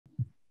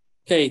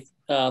Okay,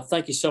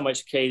 thank you so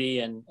much, Katie.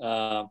 And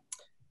I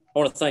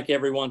want to thank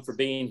everyone for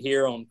being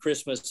here on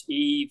Christmas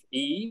Eve.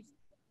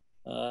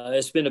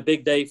 It's been a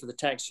big day for the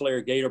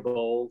Taxslayer Gator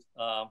Bowl.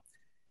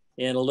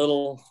 In a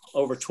little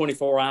over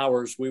 24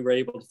 hours, we were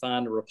able to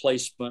find a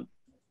replacement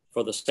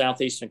for the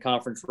Southeastern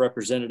Conference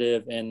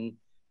representative. And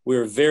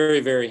we're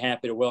very, very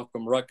happy to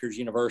welcome Rutgers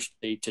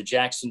University to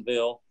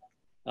Jacksonville.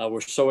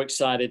 We're so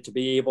excited to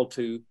be able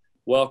to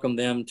welcome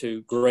them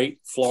to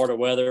great Florida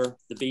weather,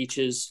 the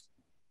beaches,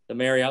 the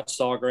Marriott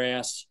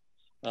Sawgrass.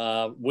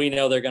 We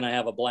know they're going to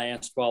have a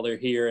blast while they're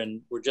here,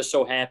 and we're just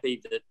so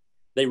happy that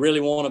they really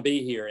want to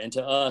be here. And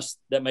to us,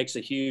 that makes a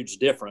huge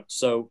difference.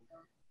 So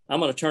I'm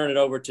going to turn it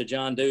over to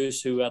John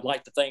Deuce, who I'd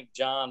like to thank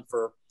John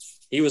for.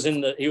 He was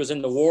in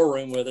the war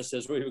room with us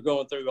as we were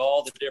going through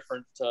all the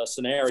different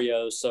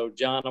scenarios. So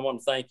John, I want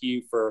to thank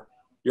you for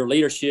your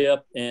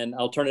leadership, and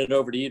I'll turn it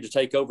over to you to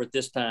take over at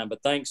this time.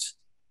 But thanks,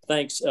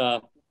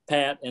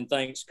 Pat, and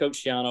thanks,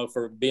 Coach Schiano,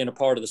 for being a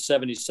part of the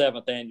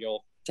 77th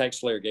annual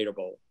Taxslayer Gator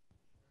Bowl.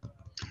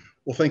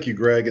 Well, thank you,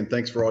 Greg, and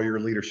thanks for all your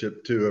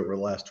leadership, too, over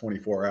the last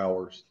 24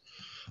 hours.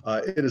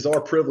 It is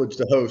our privilege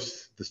to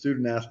host the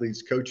student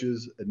athletes,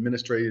 coaches,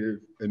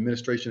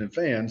 administration, and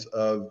fans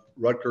of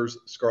Rutgers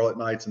Scarlet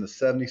Knights in the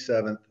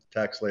 77th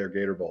Taxslayer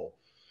Gator Bowl.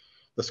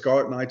 The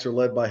Scarlet Knights are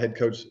led by head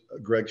coach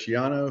Greg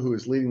Schiano, who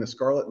is leading the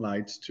Scarlet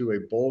Knights to a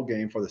bowl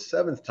game for the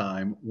 7th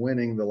time,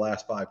 winning the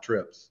last 5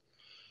 trips.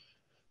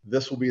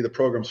 This will be the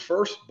program's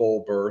first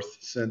bowl berth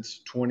since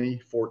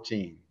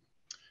 2014.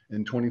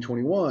 In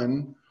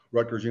 2021,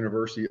 Rutgers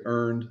University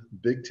earned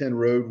Big Ten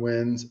road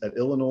wins at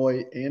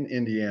Illinois and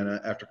Indiana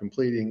after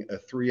completing a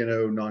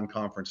 3-0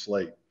 non-conference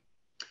slate.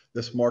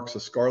 This marks the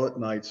Scarlet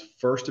Knights'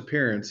 first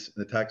appearance in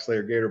the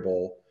Taxslayer Gator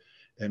Bowl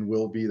and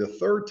will be the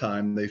 3rd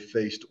time they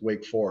faced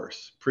Wake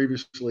Forest,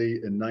 previously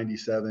in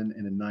 97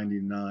 and in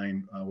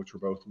 99, which were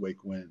both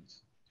Wake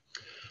wins.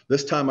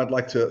 This time, I'd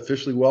like to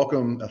officially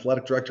welcome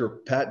Athletic Director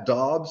Pat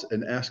Dobbs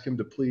and ask him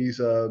to please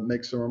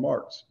make some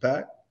remarks.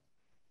 Pat?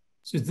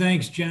 So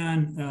thanks,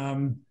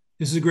 John.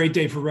 This is a great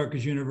day for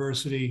Rutgers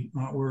University.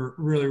 We're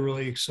really,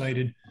 really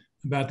excited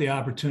about the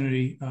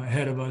opportunity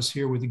ahead of us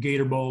here with the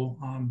Gator Bowl.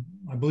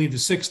 I believe the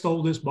 6th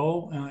oldest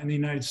bowl in the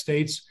United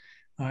States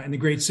in the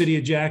great city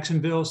of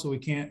Jacksonville. So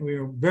we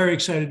are very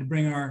excited to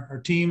bring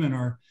our team and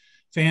our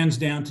fans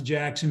down to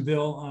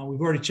Jacksonville.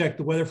 We've already checked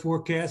the weather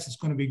forecast. It's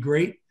going to be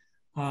great.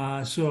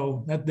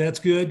 So that's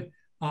good.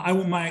 I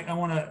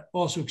want to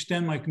also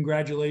extend my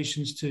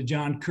congratulations to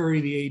John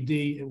Curry, the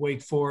AD at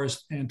Wake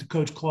Forest, and to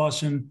Coach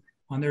Clausen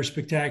on their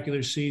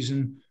spectacular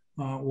season.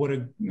 What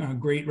a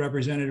great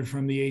representative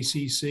from the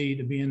ACC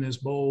to be in this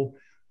bowl.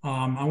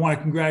 I want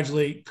to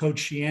congratulate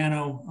Coach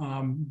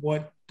Schiano.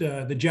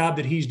 The job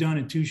that he's done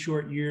in 2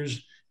 short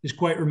years is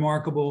quite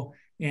remarkable.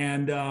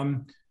 And,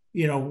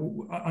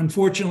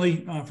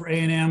 unfortunately for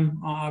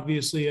A&M,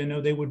 obviously, I know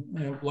they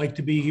would like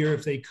to be here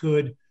if they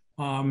could.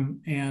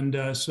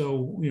 So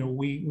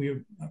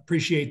we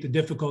appreciate the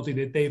difficulty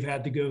that they've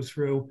had to go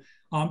through,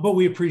 but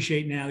we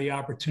appreciate now the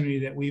opportunity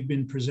that we've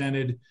been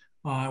presented.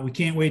 We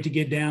can't wait to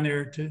get down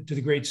there to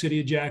the great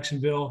city of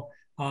Jacksonville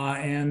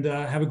and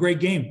have a great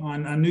game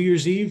on New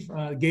Year's Eve,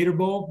 Gator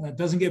Bowl. It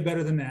doesn't get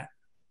better than that.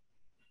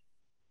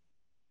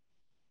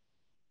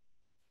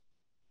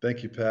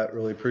 Thank you, Pat.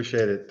 Really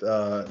appreciate it.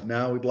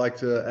 Now we'd like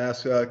to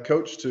ask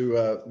Coach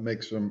to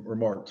make some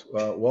remarks.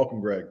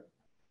 Welcome, Greg.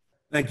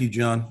 Thank you,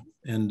 John.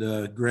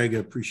 And Greg, I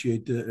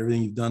appreciate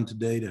everything you've done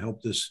today to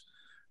help this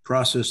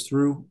process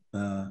through.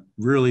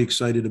 Really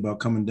excited about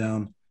coming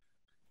down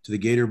to the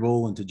Gator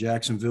Bowl and to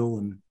Jacksonville,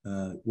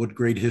 and what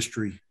great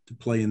history to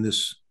play in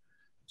this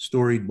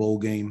storied bowl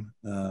game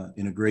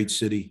in a great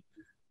city.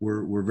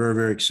 We're very,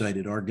 very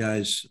excited. Our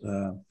guys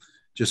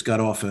just got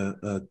off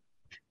a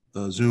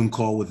Zoom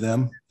call with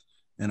them,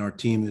 and our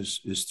team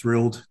is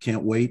thrilled,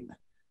 can't wait,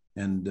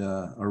 and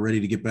are ready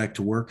to get back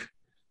to work.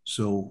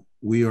 So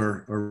we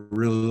are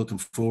really looking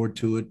forward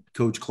to it.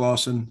 Coach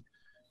Clausen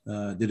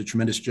did a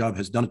tremendous job,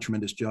 has done a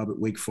tremendous job at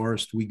Wake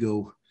Forest. We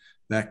go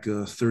back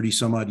 30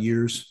 some odd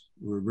years.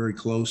 We're very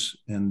close,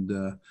 and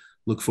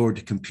look forward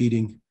to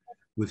competing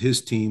with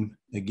his team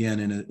again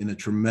in a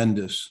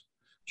tremendous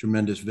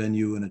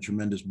venue and a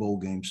tremendous bowl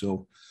game.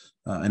 So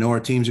I know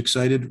our team's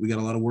excited. We got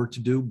a lot of work to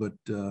do, but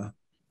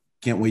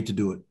can't wait to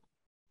do it.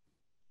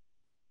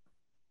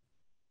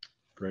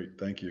 Great.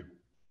 Thank you.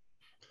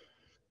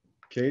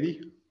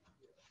 Katie?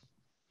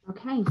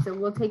 Okay, so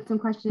we'll take some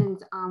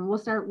questions. We'll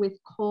start with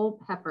Cole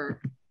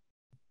Pepper.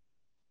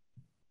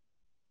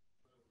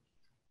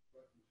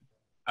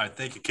 All right,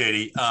 thank you,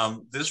 Katie.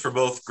 This is for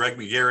both Greg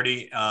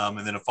McGarity and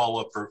then a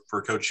follow-up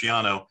for Coach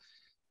Schiano.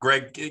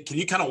 Greg, can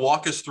you kind of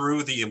walk us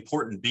through the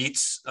important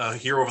beats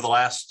here over the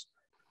last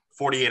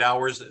 48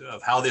 hours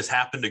of how this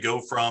happened to go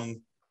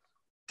from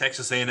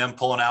Texas A&M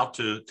pulling out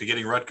to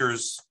getting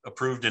Rutgers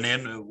approved and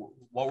in?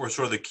 What were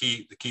sort of the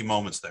key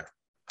moments there?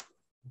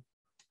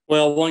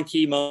 Well, one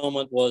key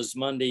moment was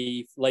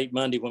late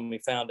Monday, when we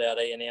found out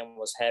A&M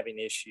was having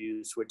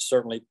issues, which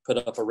certainly put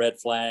up a red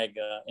flag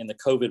in the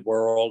COVID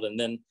world. And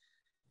then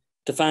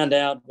to find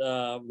out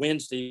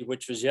Wednesday,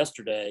 which was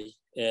yesterday,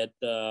 at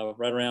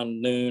right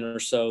around noon or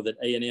so, that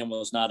A&M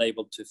was not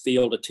able to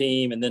field a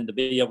team, and then to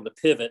be able to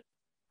pivot,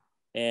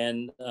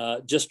 and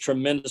just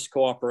tremendous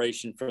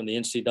cooperation from the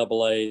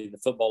NCAA, the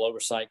Football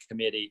Oversight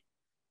Committee,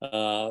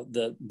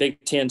 the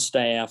Big Ten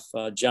staff,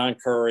 John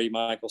Curry,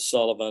 Michael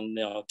Sullivan,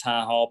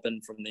 Ty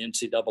Halpin from the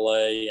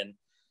NCAA,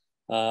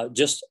 and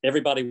just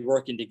everybody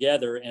working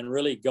together and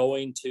really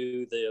going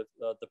to the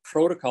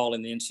protocol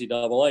in the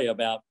NCAA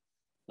about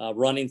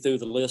running through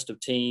the list of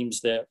teams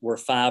that were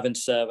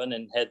 5-7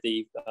 and had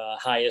the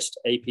highest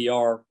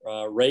APR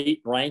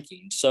rate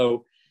ranking.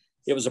 So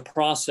it was a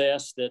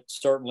process that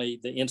certainly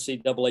the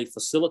NCAA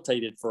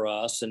facilitated for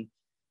us. And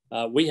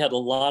we had a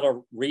lot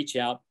of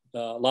a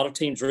lot of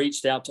teams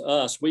reached out to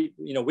us. We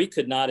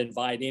could not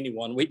invite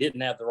anyone. We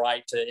didn't have the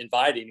right to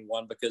invite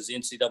anyone because the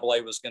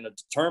NCAA was going to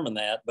determine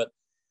that. But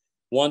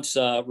once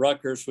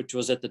Rutgers, which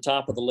was at the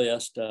top of the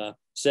list,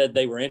 said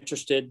they were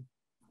interested,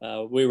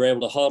 we were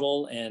able to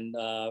huddle, and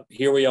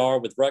here we are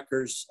with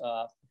Rutgers.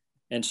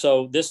 And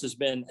so this has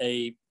been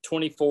a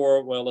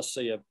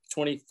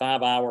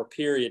 25-hour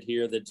period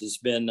here that has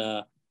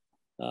been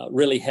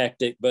really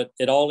hectic, but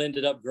it all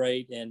ended up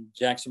great, and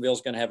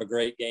Jacksonville's going to have a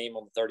great game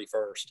on the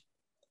 31st.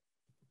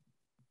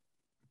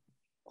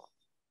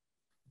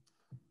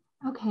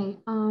 Okay,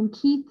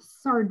 Keith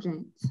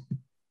Sargent.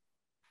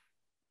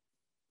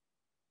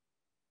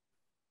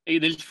 Hey,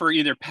 this is for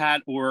either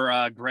Pat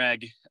or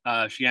Greg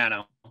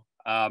Schiano.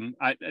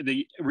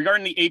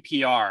 Regarding the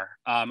APR,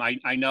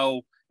 I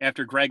know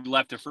after Greg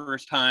left the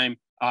first time,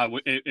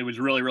 it was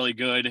really, really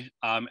good.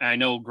 And I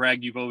know,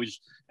 Greg, you've always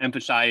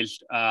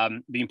emphasized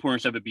the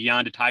importance of it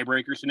beyond a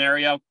tiebreaker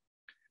scenario.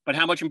 But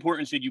how much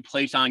importance did you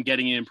place on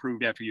getting it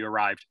improved after you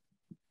arrived?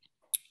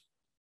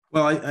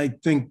 Well, I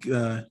think,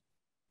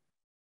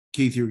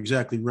 Keith, you're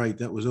exactly right.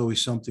 That was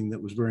always something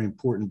that was very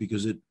important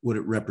because what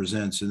it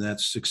represents, and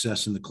that's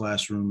success in the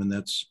classroom, and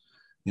that's,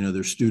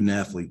 they're student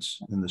athletes,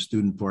 and the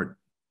student part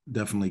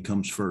definitely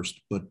comes first.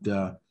 But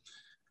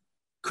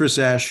Chris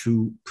Ash,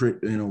 who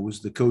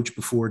was the coach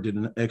before, did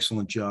an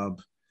excellent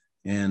job,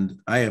 and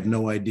I have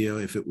no idea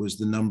if it was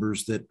the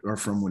numbers that are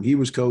from when he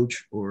was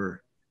coach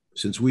or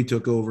since we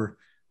took over,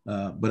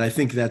 but I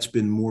think that's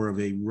been more of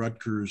a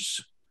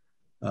Rutgers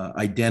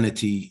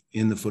identity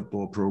in the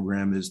football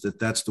program, is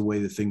that's the way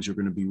that things are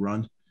going to be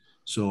run.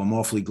 So I'm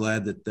awfully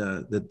glad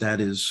that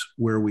that is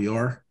where we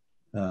are,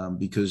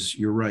 because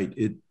you're right.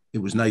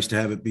 It was nice to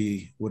have it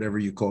be whatever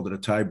you called it, a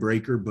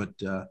tiebreaker, but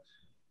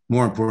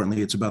more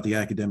importantly, it's about the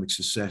academic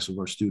success of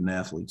our student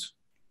athletes.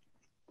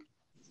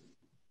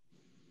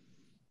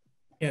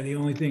 Yeah, the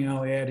only thing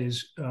I'll add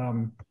is,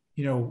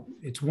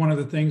 it's one of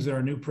the things that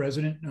our new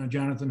president,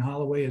 Jonathan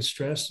Holloway, has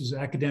stressed is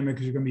academics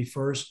are going to be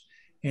first.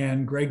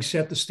 And Greg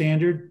set the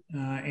standard,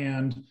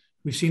 and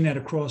we've seen that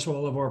across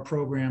all of our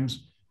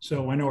programs.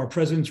 So I know our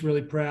president's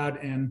really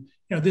proud, and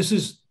this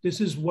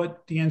is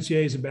what the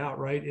NCAA is about,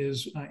 right?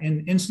 Is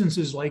in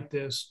instances like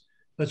this,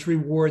 let's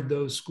reward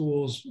those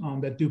schools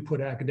that do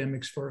put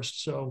academics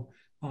first. So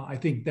I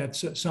think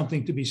that's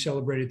something to be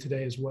celebrated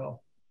today as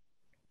well.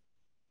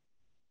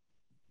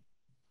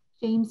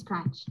 James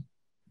Cratch.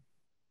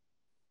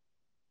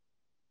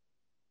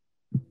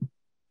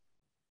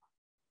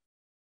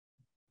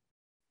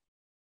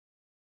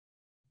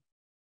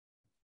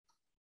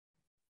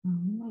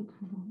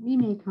 We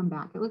may come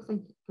back. It looks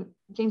like,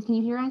 James, can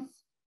you hear us?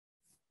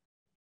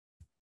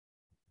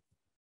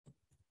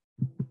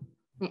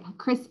 Wait,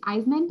 Chris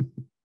Eisman.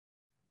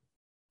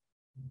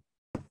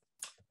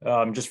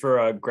 Just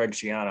for Greg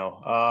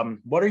Schiano,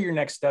 what are your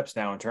next steps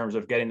now in terms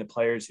of getting the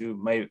players who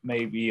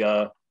may be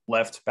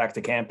left back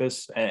to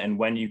campus, and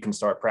when you can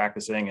start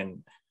practicing,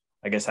 and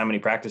I guess how many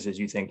practices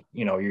you think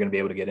you're going to be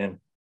able to get in?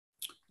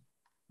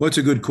 Well, it's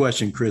a good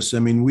question, Chris. I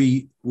mean,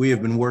 we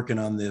have been working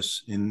on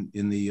this in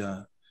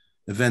the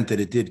event that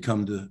it did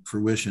come to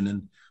fruition,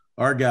 and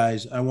our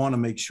guys, I want to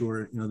make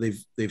sure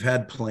they've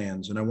had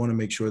plans, and I want to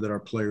make sure that our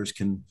players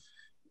can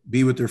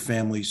be with their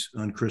families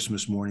on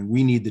Christmas morning.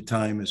 We need the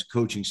time as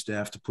coaching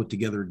staff to put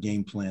together a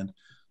game plan.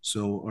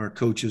 So our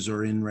coaches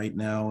are in right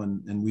now,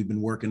 and we've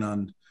been working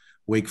on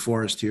Wake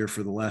Forest here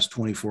for the last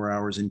 24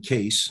 hours in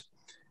case.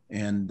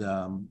 And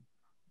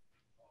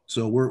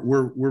so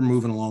we're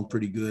moving along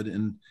pretty good,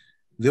 and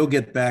they'll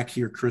get back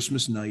here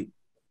Christmas night,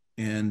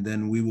 and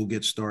then we will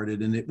get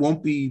started. And it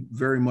won't be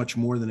very much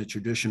more than a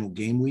traditional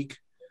game week,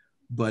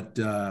 but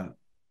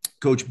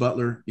Coach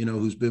Butler,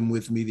 who's been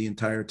with me the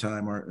entire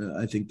time,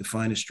 I think the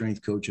finest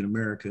strength coach in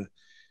America,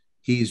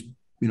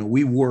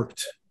 we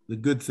worked. The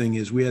good thing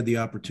is we had the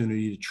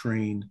opportunity to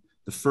train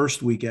the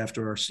first week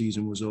after our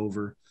season was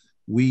over.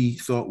 We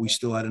thought we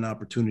still had an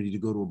opportunity to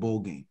go to a bowl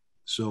game.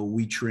 So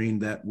we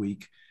trained that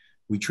week.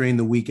 We trained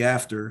the week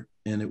after,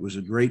 and it was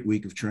a great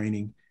week of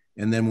training.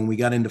 And then when we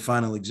got into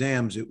final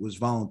exams, it was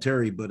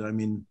voluntary, but I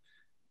mean,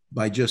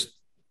 by just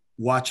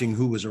watching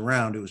who was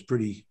around, it was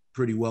pretty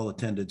well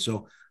attended.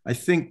 So I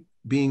think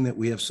being that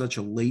we have such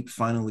a late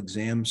final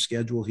exam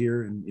schedule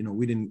here, and,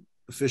 we didn't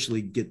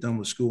officially get done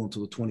with school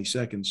until the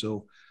 22nd.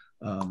 So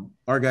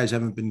our guys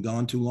haven't been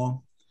gone too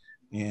long.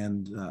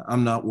 And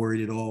I'm not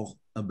worried at all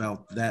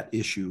about that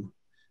issue.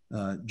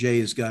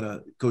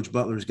 Coach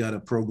Butler's got a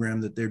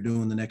program that they're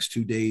doing the next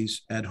 2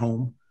 days at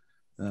home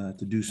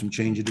to do some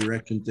change of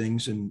direction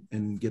things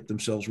and get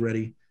themselves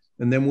ready.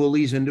 And then we'll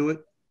ease into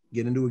it,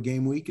 get into a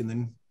game week, and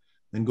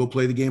then go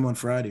play the game on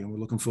Friday. And we're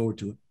looking forward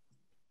to it.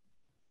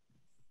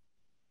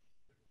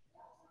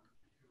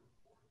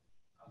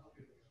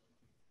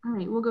 All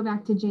right, we'll go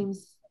back to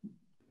James.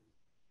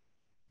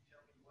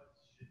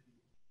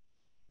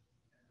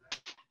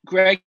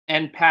 Greg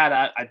and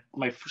Pat,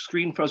 my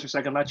screen froze for a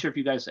second. I'm not sure if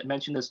you guys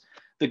mentioned this.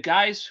 The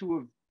guys who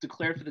have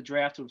declared for the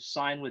draft, who have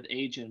signed with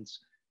agents,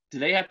 do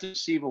they have to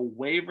receive a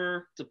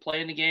waiver to play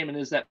in the game? And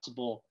is that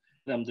possible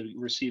for them to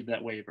receive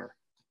that waiver?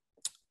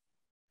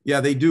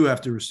 Yeah, they do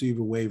have to receive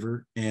a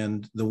waiver.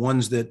 And the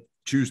ones that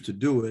choose to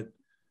do it,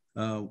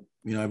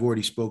 I've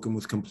already spoken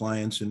with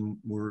compliance, and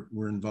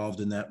we're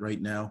involved in that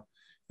right now.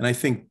 And I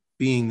think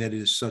being that it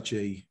is such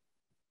a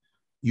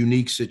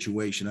unique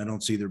situation, I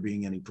don't see there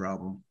being any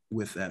problem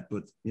with that,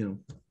 but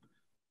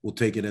we'll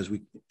take it as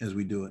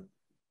we do it.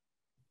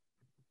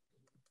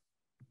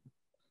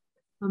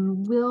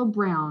 Will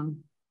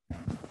Brown.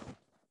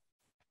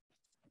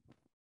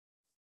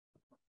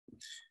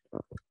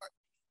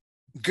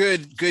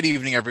 Good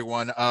evening,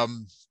 everyone.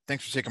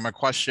 Thanks for taking my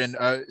question.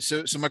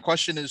 So my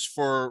question is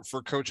for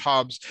Coach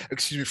Hobbs,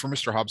 for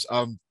Mr. Hobbs.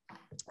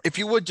 If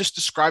you would just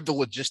describe the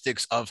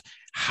logistics of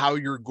how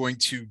you're going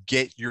to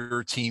get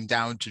your team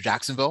down to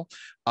Jacksonville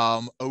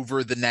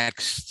over the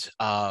next,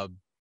 how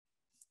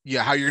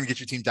you're going to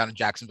get your team down to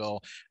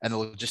Jacksonville and the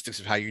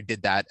logistics of how you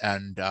did that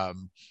and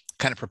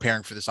kind of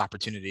preparing for this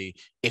opportunity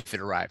if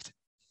it arrived.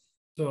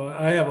 So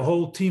I have a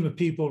whole team of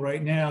people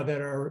right now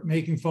that are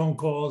making phone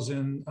calls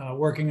and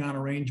working on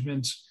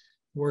arrangements,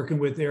 working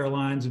with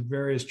airlines and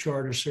various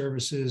charter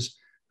services.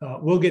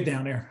 We'll get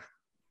down there.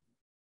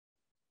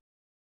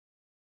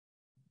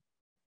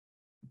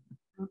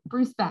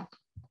 Bruce Beck.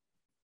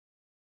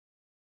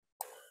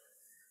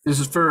 This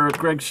is for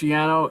Greg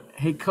Schiano.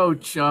 Hey,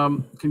 Coach,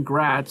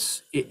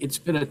 congrats. It's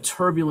been a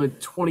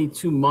turbulent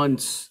 22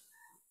 months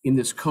in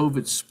this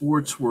COVID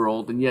sports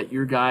world, and yet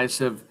your guys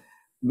have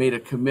made a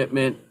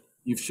commitment.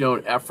 You've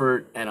shown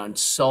effort and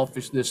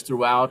unselfishness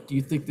throughout. Do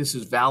you think this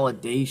is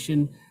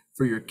validation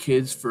for your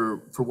kids for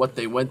what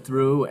they went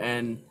through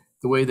and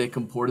the way they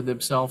comported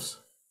themselves?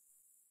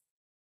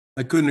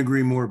 I couldn't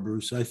agree more,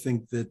 Bruce. I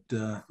think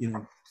that,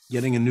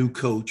 getting a new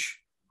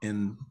coach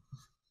and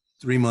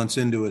 3 months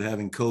into it,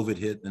 having COVID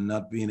hit and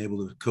not being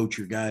able to coach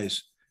your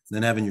guys,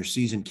 then having your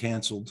season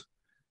canceled,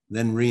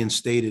 then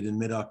reinstated in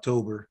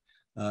mid-October.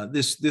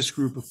 This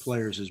group of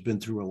players has been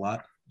through a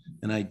lot.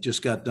 And I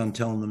just got done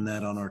telling them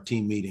that on our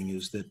team meeting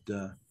is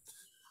that,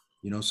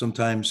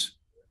 sometimes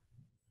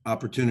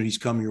opportunities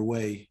come your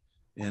way,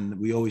 and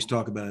we always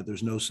talk about it.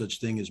 There's no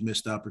such thing as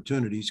missed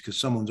opportunities because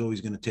someone's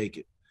always going to take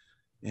it.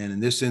 And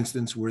in this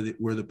instance, we're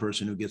the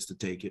person who gets to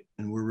take it.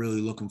 And we're really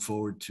looking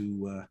forward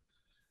to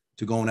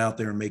going out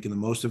there and making the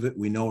most of it.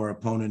 We know our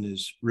opponent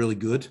is really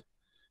good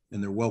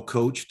and they're well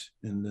coached.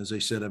 And as I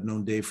said, I've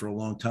known Dave for a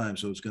long time,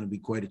 so it's going to be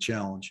quite a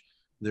challenge.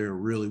 They're a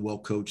really well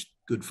coached,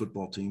 good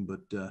football team.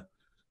 But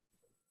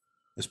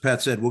as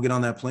Pat said, we'll get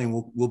on that plane.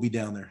 We'll be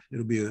down there.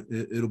 It'll be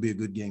a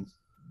good game.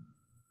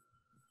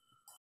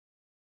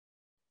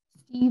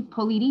 Steve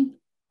Politi.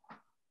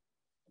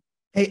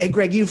 Hey,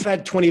 Greg, you've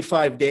had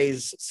 25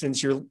 days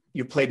since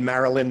you played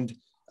Maryland.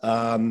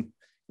 A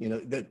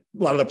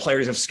lot of the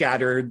players have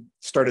scattered,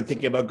 started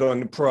thinking about going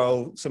to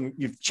pro.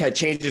 You've had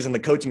changes in the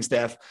coaching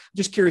staff.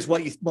 Just curious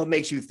what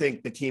makes you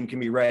think the team can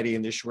be ready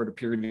in this shorter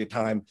period of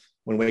time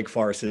when Wake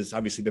Forest has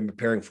obviously been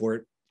preparing for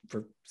it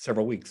for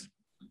several weeks.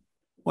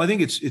 Well, I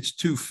think it's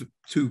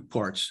two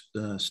parts,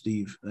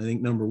 Steve. I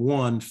think number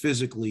one,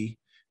 physically,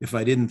 if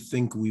I didn't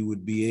think we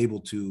would be able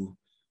to,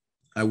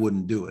 I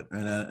wouldn't do it.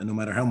 And no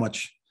matter how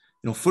much,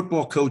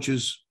 football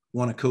coaches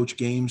want to coach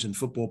games and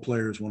football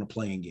players want to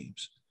play in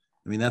games.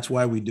 I mean, that's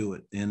why we do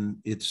it. And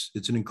it's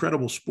an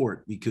incredible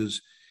sport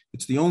because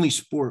it's the only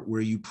sport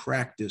where you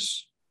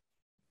practice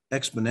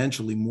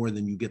exponentially more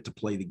than you get to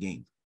play the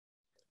game.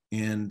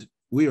 And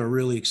we are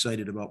really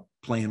excited about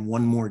playing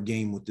one more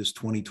game with this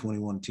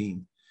 2021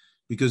 team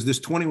because this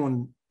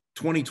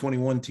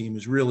 2021 team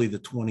is really the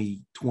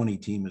 2020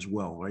 team as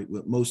well, right?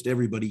 Most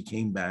everybody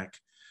came back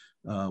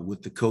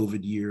with the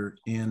COVID year.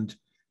 And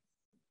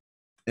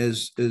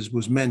as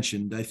was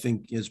mentioned, I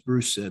think, as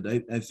Bruce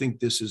said, I think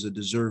this is a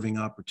deserving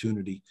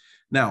opportunity.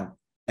 Now,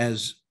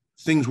 as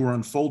things were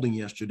unfolding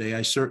yesterday,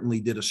 I certainly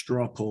did a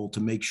straw poll to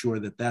make sure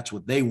that that's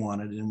what they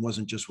wanted and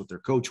wasn't just what their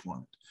coach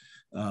wanted.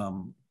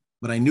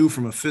 But I knew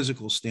from a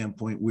physical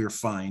standpoint, we're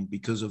fine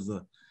because of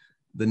the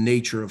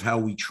nature of how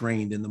we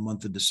trained in the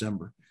month of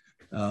December.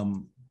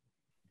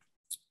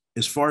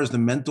 As far as the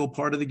mental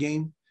part of the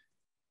game,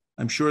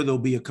 I'm sure there'll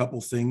be a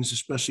couple things,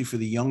 especially for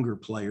the younger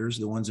players,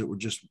 the ones that were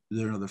just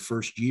the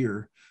first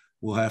year,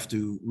 we'll have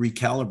to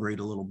recalibrate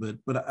a little bit.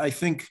 But I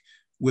think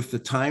with the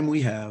time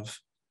we have,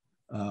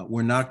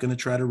 we're not going to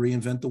try to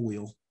reinvent the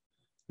wheel,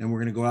 and we're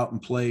going to go out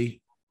and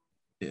play,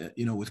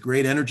 with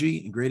great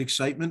energy and great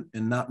excitement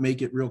and not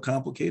make it real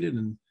complicated.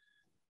 And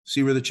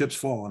see where the chips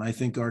fall. And I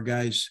think our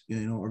guys, are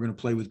going to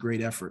play with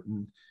great effort.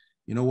 And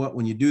you know what?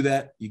 When you do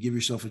that, you give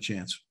yourself a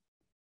chance.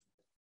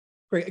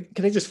 Great.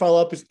 Can I just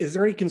follow up? Is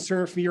there any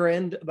concern from your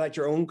end about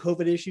your own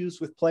COVID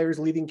issues with players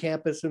leaving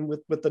campus and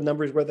with the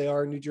numbers where they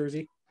are in New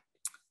Jersey?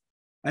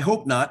 I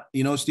hope not.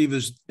 Steve,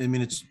 it's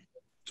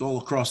all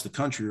across the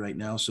country right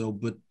now. So,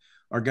 but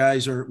our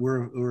guys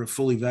we're a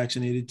fully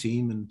vaccinated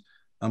team, and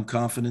I'm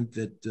confident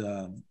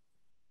that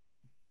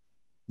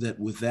that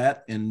with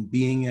that and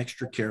being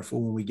extra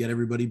careful when we get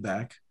everybody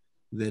back,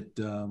 that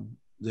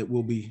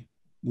we'll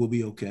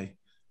be okay.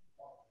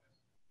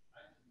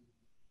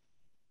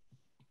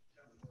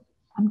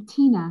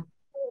 Tina.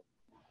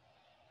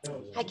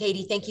 Hi,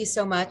 Katie. Thank you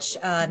so much.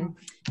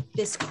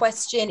 This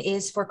question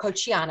is for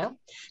Coach Schiano.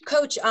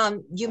 Coach,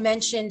 you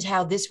mentioned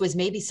how this was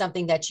maybe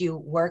something that you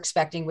were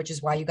expecting, which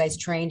is why you guys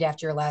trained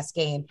after your last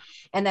game,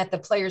 and that the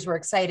players were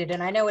excited.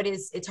 And I know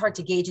it's hard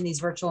to gauge in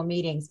these virtual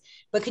meetings,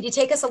 but could you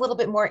take us a little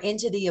bit more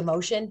into the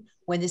emotion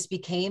when this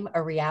became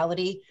a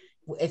reality?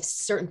 If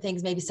certain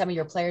things maybe some of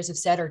your players have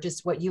said, or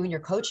just what you and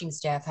your coaching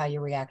staff, how you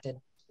reacted?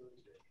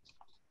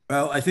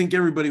 Well, I think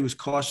everybody was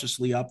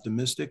cautiously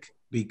optimistic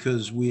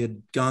because we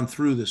had gone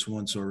through this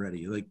once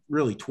already, like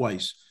really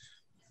twice.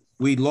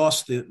 We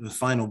lost the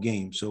final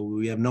game, so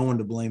we have no one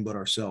to blame but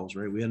ourselves,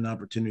 right? We had an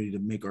opportunity to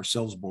make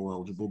ourselves bowl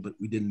eligible, but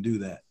we didn't do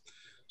that.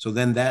 So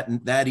then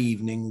that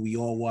evening, we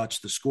all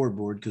watched the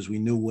scoreboard because we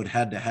knew what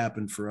had to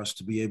happen for us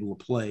to be able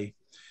to play.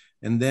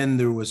 And then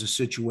there was a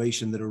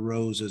situation that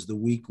arose as the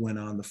week went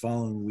on, the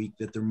following week,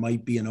 that there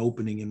might be an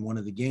opening in one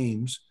of the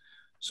games.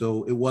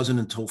 So it wasn't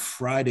until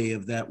Friday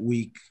of that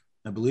week,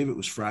 I believe it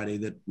was Friday,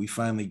 that we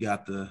finally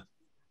got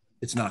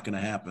it's not going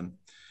to happen.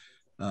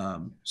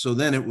 So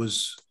then it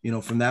was,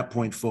 from that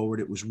point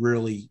forward, it was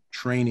really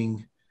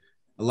training.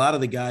 A lot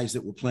of the guys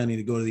that were planning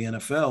to go to the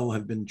NFL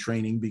have been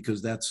training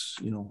because that's,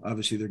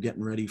 obviously they're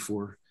getting ready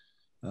for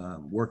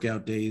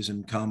workout days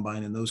and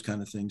combine and those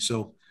kind of things.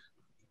 So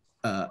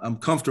I'm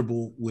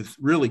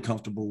really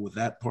comfortable with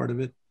that part of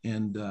it.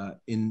 And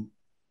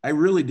I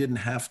really didn't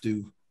have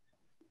to.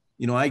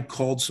 I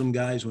called some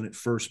guys when it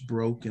first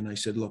broke and I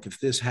said, look, if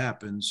this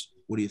happens,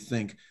 what do you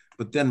think?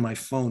 But then my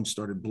phone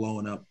started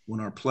blowing up when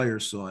our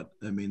players saw it.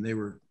 I mean, they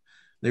were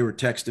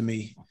texting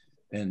me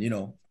and,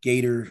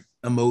 Gator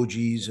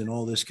emojis and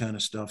all this kind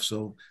of stuff.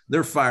 So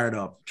they're fired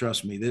up.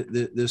 Trust me,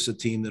 this is a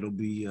team that'll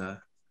be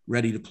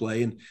ready to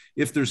play. And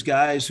if there's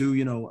guys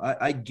who,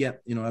 I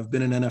get, I've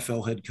been an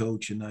NFL head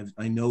coach and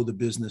I know the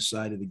business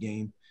side of the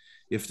game.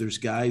 If there's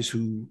guys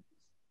who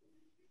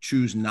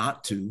choose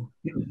not to,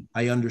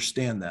 I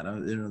understand that.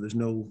 There's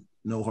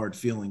no hard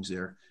feelings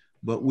there,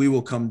 but we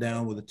will come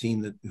down with a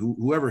team that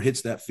whoever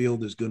hits that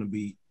field is going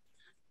to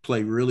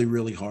play really,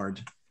 really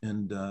hard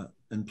and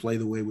play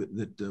the way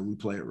that we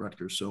play at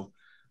Rutgers. So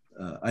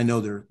I know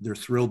they're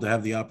thrilled to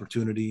have the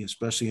opportunity,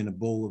 especially in a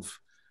bowl of,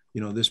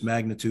 this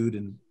magnitude,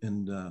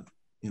 and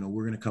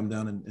we're going to come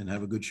down and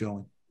have a good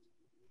showing.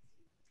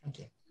 Thank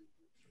you.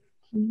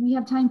 We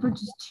have time for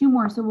just two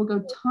more, so we'll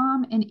go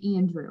Tom and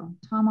Andrew.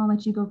 Tom, I'll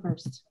let you go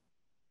first.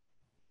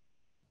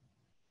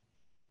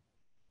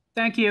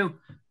 Thank you.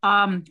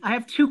 I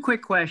have two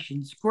quick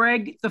questions.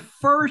 Greg, the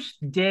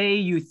first day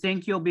you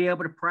think you'll be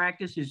able to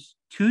practice is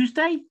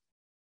Tuesday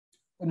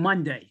or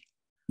Monday?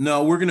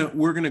 No, we're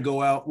gonna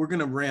go out. We're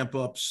gonna ramp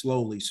up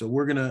slowly. So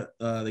we're gonna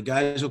the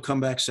guys will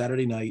come back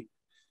Saturday night,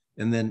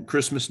 and then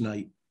Christmas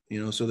night.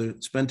 So they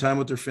spend time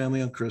with their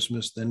family on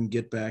Christmas, then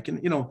get back.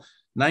 And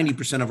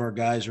 90% of our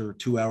guys are a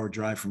 2-hour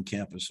drive from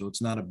campus, so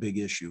it's not a big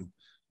issue.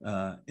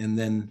 And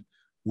then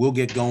we'll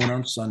get going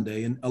on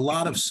Sunday, and a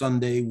lot of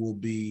Sunday will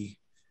be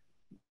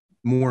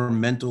more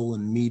mental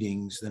and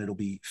meetings than it'll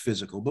be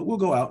physical. But we'll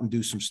go out and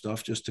do some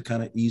stuff just to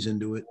kind of ease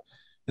into it.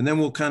 And then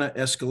we'll kind of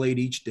escalate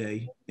each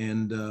day.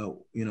 And,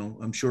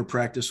 I'm sure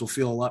practice will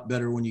feel a lot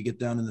better when you get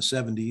down in the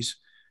 70s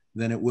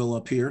than it will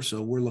up here.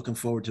 So we're looking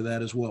forward to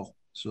that as well.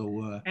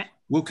 So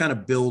we'll kind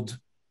of build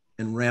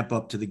and ramp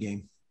up to the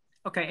game.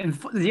 Okay. And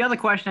the other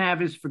question I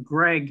have is for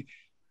Greg.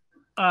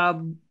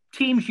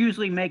 Teams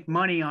usually make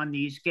money on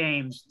these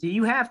games. Do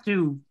you have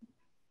to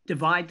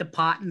divide the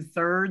pot in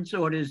thirds,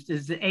 or does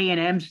the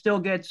A&M still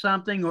get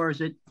something, or is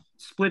it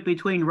split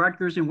between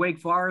Rutgers and Wake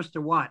Forest,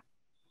 or what?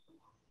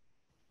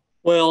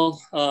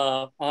 Well,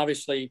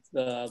 obviously,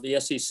 the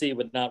SEC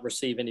would not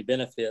receive any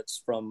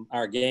benefits from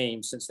our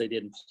game since they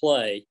didn't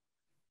play.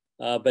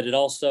 But it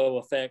also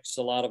affects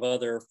a lot of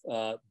other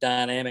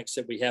dynamics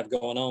that we have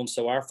going on.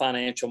 So our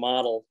financial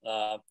model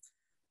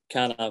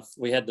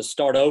we had to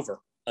start over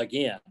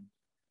again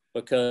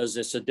because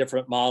it's a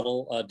different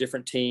model,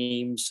 different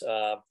teams.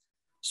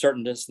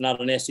 It's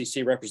not an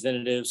SEC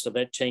representative, so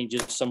that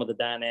changes some of the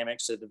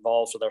dynamics that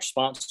involves with our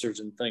sponsors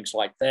and things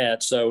like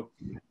that. So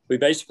we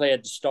basically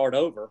had to start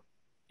over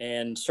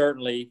and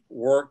certainly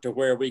work to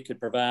where we could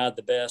provide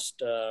the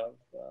best,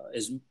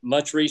 as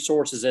much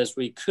resources as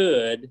we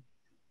could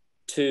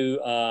to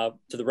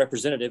the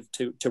representative,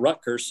 to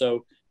Rutgers.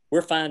 So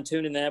we're fine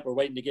tuning that. We're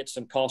waiting to get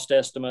some cost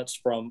estimates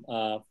from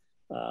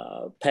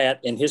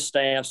Pat and his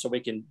staff so we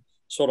can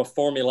sort of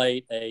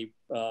formulate a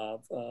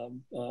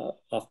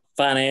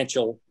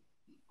financial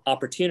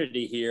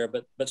opportunity here,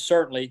 but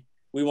certainly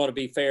we want to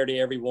be fair to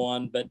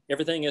everyone, but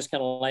everything is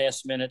kind of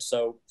last minute.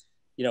 So,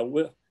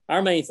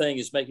 our main thing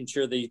is making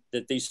sure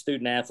that these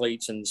student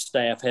athletes and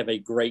staff have a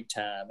great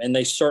time, and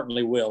they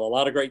certainly will. A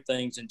lot of great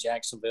things in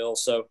Jacksonville.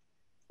 So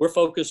we're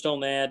focused on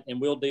that,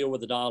 and we'll deal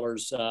with the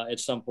dollars at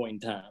some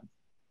point in time.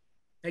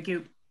 Thank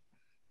you.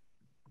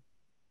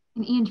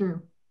 And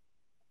Andrew.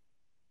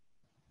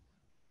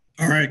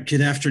 All right, good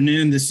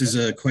afternoon. This is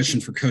a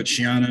question for Coach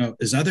Schiano.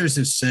 As others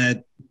have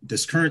said,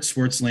 this current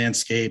sports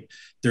landscape,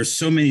 there's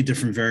so many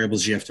different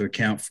variables you have to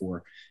account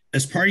for.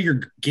 As part of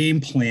your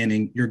game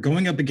planning, you're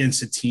going up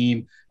against a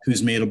team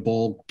who's made a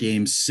bowl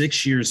game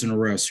 6 years in a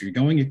row. So you're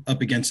going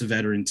up against a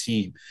veteran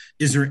team.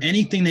 Is there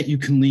anything that you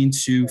can lean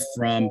to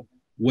from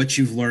what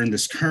you've learned,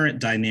 this current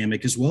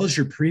dynamic, as well as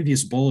your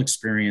previous bowl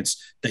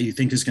experience, that you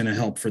think is going to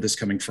help for this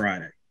coming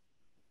Friday?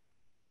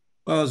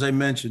 Well, as I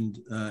mentioned,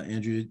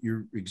 Andrew,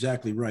 you're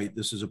exactly right.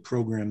 This is a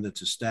program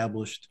that's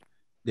established.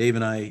 Dave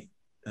and I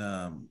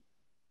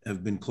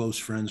have been close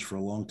friends for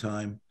a long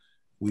time.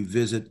 We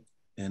visit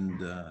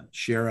and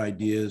share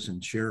ideas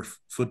and share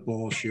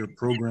football, share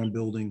program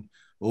building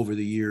over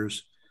the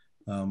years.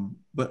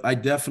 But I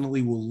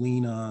definitely will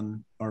lean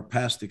on our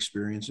past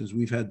experiences.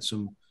 We've had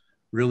some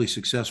really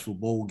successful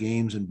bowl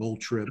games and bowl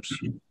trips.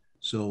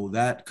 So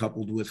that,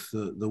 coupled with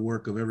the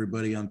work of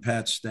everybody on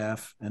Pat's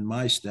staff and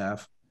my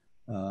staff,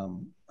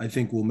 I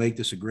think we'll make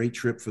this a great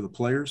trip for the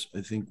players.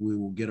 I think we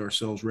will get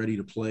ourselves ready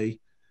to play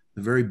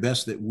the very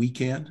best that we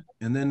can.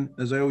 And then,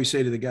 as I always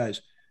say to the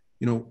guys,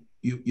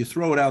 you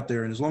throw it out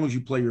there, and as long as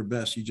you play your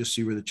best, you just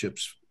see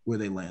where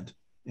they land.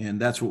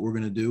 And that's what we're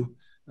going to do.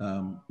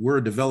 We're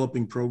a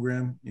developing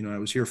program. I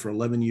was here for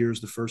 11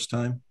 years the first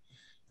time,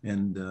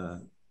 and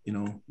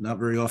not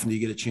very often do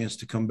you get a chance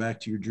to come back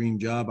to your dream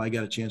job. I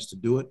got a chance to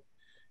do it,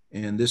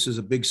 and this is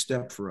a big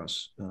step for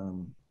us.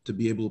 To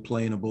be able to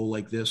play in a bowl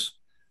like this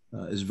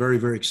is very,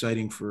 very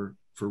exciting for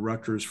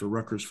Rutgers, for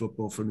Rutgers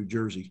football, for New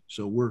Jersey.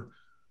 So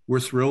we're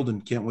thrilled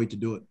and can't wait to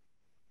do it.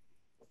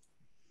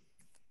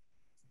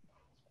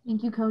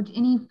 Thank you, Coach.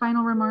 Any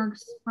final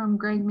remarks from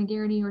Greg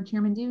McGarity or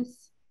Chairman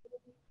Deuce?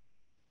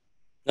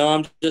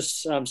 No,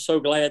 I'm so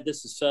glad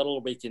this is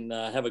settled. We can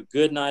have a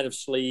good night of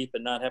sleep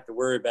and not have to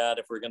worry about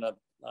if we're going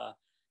to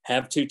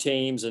have two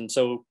teams. And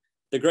so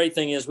the great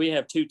thing is we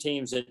have two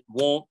teams that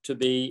want to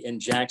be in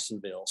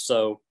Jacksonville.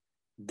 So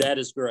that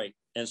is great.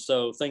 And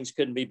so things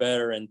couldn't be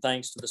better. And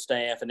thanks to the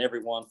staff and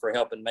everyone for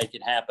helping make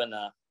it happen.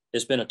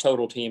 It's been a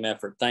total team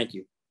effort. Thank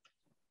you.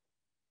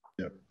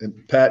 Yep.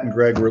 And Pat and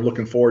Greg, we're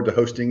looking forward to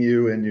hosting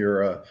you and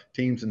your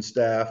teams and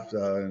staff,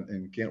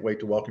 and can't wait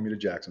to welcome you to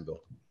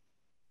Jacksonville.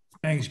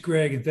 Thanks,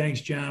 Greg, and thanks,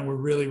 John. We're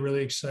really,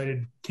 really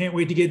excited. Can't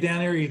wait to get down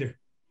there either.